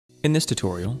In this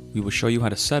tutorial, we will show you how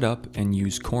to set up and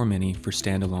use CoreMini for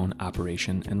standalone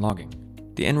operation and logging.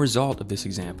 The end result of this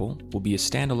example will be a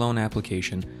standalone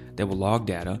application that will log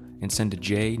data and send a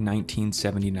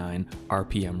J1979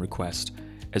 RPM request,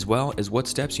 as well as what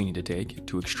steps you need to take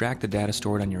to extract the data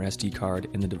stored on your SD card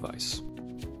in the device.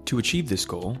 To achieve this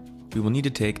goal, we will need to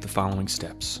take the following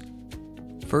steps.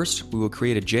 First, we will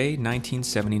create a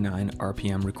J1979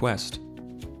 RPM request,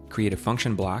 create a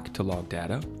function block to log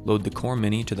data, load the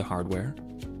CoreMini to the hardware,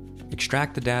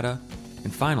 extract the data,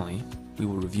 and finally, we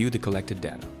will review the collected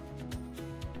data.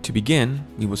 To begin,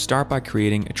 we will start by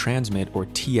creating a transmit or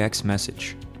TX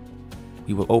message.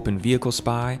 We will open Vehicle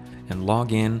Spy and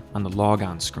log in on the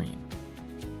logon screen.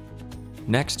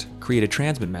 Next, create a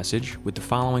transmit message with the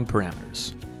following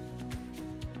parameters.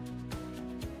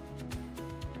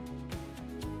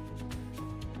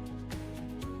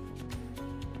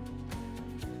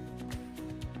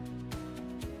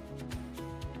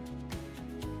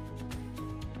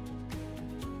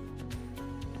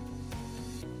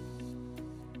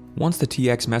 Once the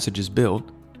TX message is built,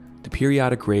 the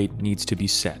periodic rate needs to be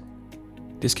set.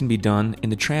 This can be done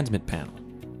in the transmit panel.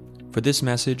 For this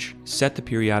message, set the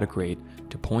periodic rate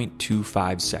to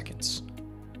 0.25 seconds.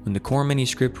 When the CoreMini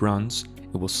script runs,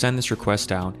 it will send this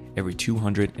request out every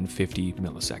 250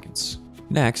 milliseconds.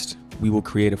 Next, we will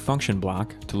create a function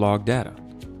block to log data.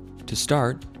 To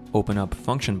start, open up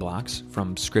function blocks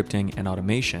from scripting and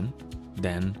automation,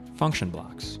 then function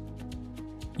blocks.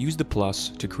 Use the plus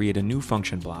to create a new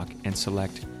function block and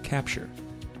select Capture.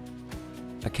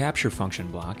 A capture function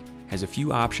block has a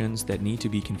few options that need to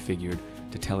be configured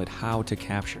to tell it how to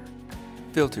capture.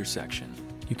 Filter section.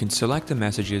 You can select the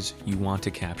messages you want to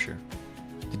capture.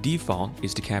 The default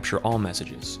is to capture all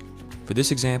messages. For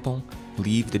this example,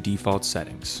 leave the default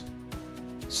settings.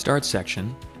 Start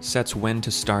section sets when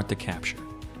to start the capture.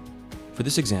 For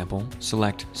this example,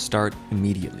 select Start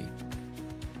Immediately.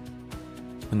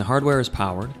 When the hardware is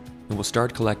powered, it will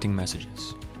start collecting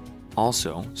messages.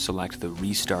 Also, select the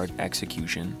Restart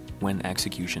Execution when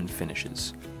execution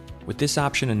finishes. With this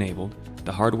option enabled,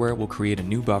 the hardware will create a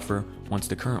new buffer once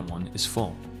the current one is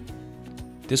full.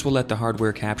 This will let the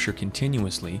hardware capture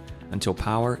continuously until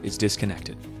power is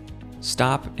disconnected.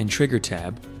 Stop and Trigger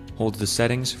tab holds the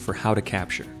settings for how to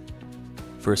capture.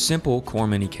 For a simple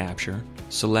CoreMini capture,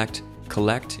 select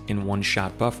Collect in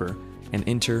One-Shot Buffer and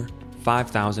enter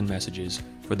 5,000 messages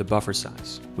for the buffer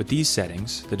size. With these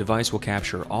settings, the device will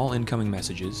capture all incoming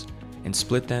messages and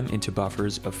split them into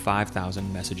buffers of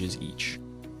 5,000 messages each.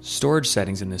 Storage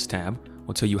settings in this tab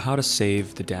will tell you how to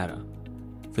save the data.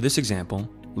 For this example,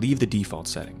 leave the default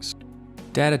settings.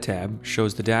 Data tab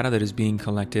shows the data that is being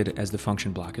collected as the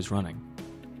function block is running.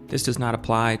 This does not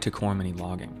apply to CoreMini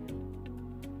logging.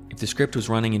 If the script was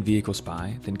running in Vehicle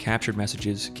Spy, then captured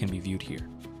messages can be viewed here.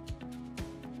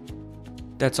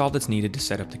 That's all that's needed to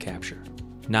set up the capture.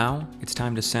 Now, it's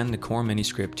time to send the CoreMini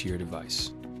script to your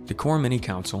device. The CoreMini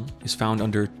console is found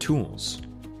under Tools.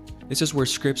 This is where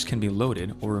scripts can be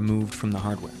loaded or removed from the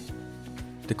hardware.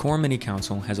 The CoreMini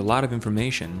console has a lot of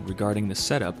information regarding the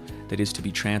setup that is to be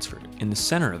transferred. In the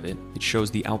center of it, it shows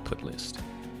the output list.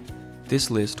 This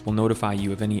list will notify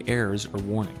you of any errors or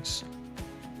warnings.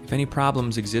 If any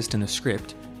problems exist in the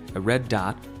script, a red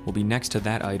dot will be next to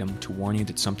that item to warn you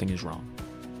that something is wrong.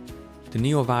 The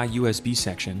NeoVi USB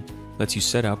section lets you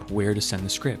set up where to send the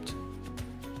script.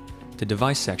 The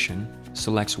Device section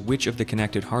selects which of the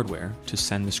connected hardware to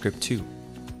send the script to.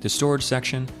 The Storage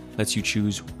section lets you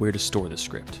choose where to store the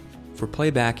script. For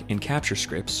playback and capture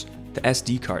scripts, the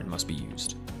SD card must be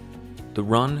used. The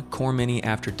Run CoreMini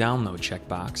After Download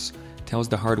checkbox tells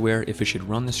the hardware if it should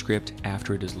run the script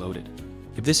after it is loaded.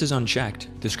 If this is unchecked,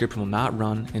 the script will not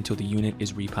run until the unit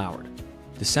is repowered.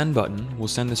 The Send button will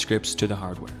send the scripts to the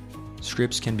hardware.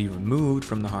 Scripts can be removed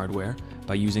from the hardware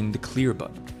by using the Clear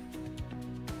button.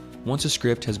 Once a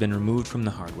script has been removed from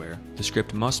the hardware, the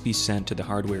script must be sent to the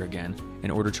hardware again in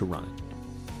order to run it.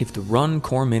 If the Run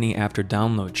CoreMini After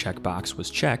Download checkbox was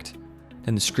checked,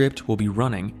 then the script will be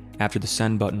running after the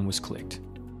Send button was clicked.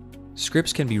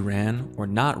 Scripts can be ran or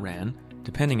not ran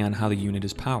depending on how the unit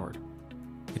is powered.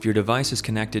 If your device is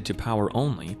connected to power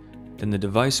only, then the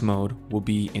device mode will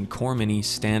be in CoreMini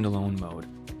standalone mode.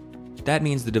 That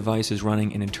means the device is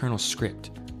running an internal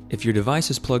script. If your device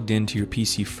is plugged into your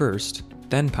PC first,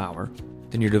 then power,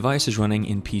 then your device is running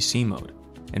in PC mode.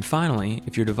 And finally,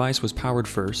 if your device was powered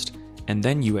first and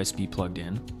then USB plugged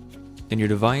in, then your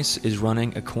device is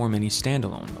running a CoreMini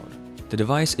standalone mode. The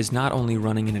device is not only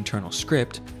running an internal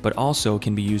script, but also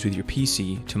can be used with your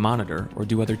PC to monitor or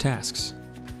do other tasks.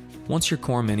 Once your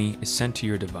CoreMini is sent to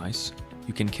your device,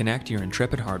 you can connect your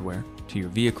Intrepid hardware to your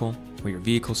vehicle or your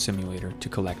vehicle simulator to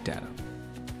collect data.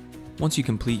 Once you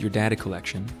complete your data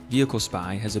collection, Vehicle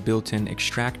Spy has a built-in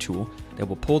extract tool that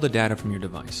will pull the data from your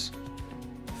device.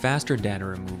 Faster data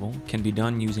removal can be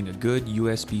done using a good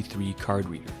USB 3 card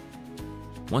reader.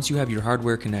 Once you have your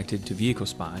hardware connected to Vehicle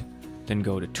Spy, then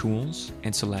go to Tools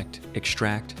and select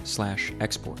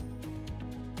Extract/Export.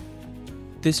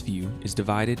 This view is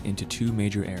divided into two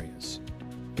major areas: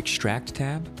 Extract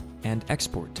tab and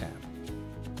Export tab.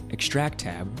 Extract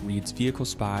tab reads Vehicle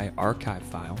Spy archive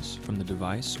files from the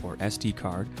device or SD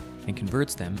card and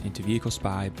converts them into Vehicle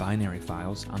Spy binary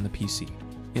files on the PC.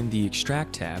 In the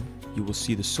Extract tab, you will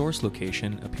see the source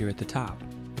location appear at the top.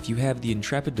 If you have the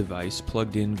Intrepid device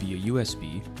plugged in via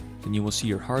USB, then you will see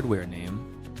your hardware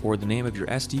name or the name of your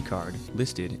SD card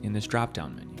listed in this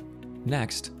drop-down menu.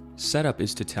 Next, Setup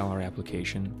is to tell our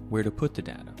application where to put the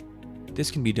data.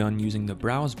 This can be done using the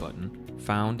Browse button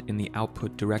found in the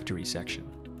Output Directory section.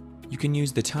 You can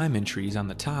use the time entries on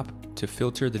the top to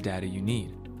filter the data you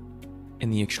need. In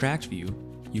the Extract view,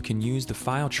 you can use the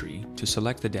file tree to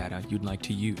select the data you'd like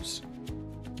to use.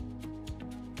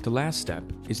 The last step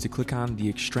is to click on the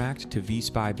Extract to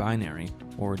vSpy binary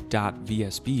or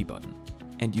 .vsb button,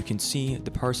 and you can see the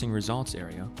parsing results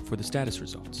area for the status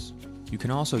results. You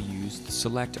can also use the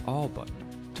Select All button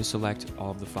to select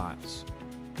all of the files.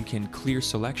 You can clear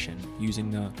selection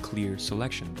using the Clear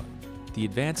Selection button. The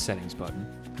Advanced Settings button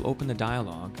will open the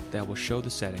dialog that will show the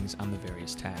settings on the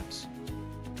various tabs.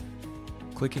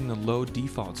 Clicking the Load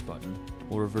Defaults button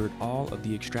will revert all of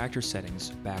the extractor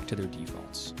settings back to their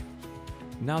defaults.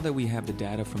 Now that we have the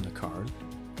data from the card,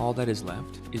 all that is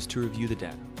left is to review the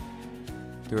data.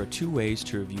 There are two ways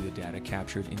to review the data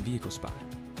captured in Vehicle Spy.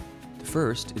 The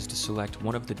first is to select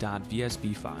one of the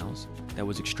 .vsb files that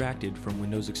was extracted from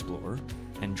Windows Explorer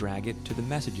and drag it to the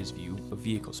Messages view of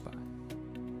Vehicle Spy.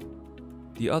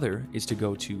 The other is to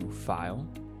go to File,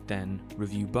 then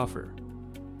Review Buffer.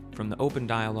 From the Open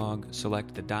dialog,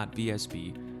 select the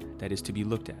 .vsb that is to be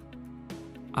looked at.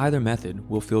 Either method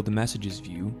will fill the Messages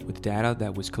view with data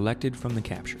that was collected from the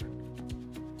capture.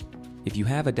 If you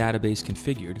have a database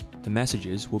configured, the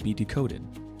messages will be decoded.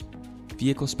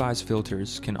 Vehicle Spy's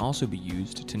filters can also be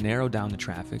used to narrow down the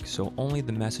traffic so only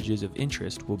the messages of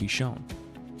interest will be shown.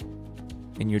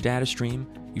 In your data stream,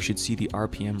 you should see the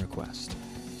RPM request.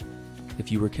 If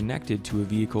you were connected to a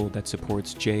vehicle that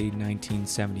supports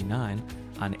J1979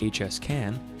 on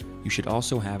HSCAN, you should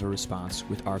also have a response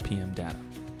with RPM data.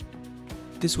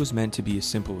 This was meant to be a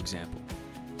simple example.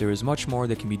 There is much more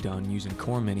that can be done using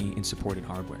CoreMini in supported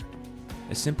hardware.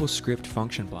 A simple script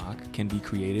function block can be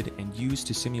created and used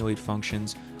to simulate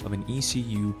functions of an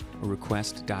ECU or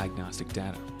request diagnostic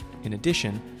data. In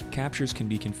addition, captures can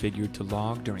be configured to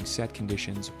log during set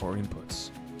conditions or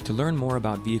inputs. To learn more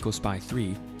about Vehicle Spy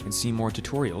 3 and see more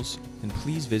tutorials, then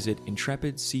please visit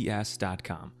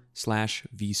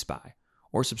intrepidcs.com/vspy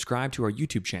or subscribe to our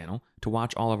YouTube channel to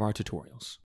watch all of our tutorials.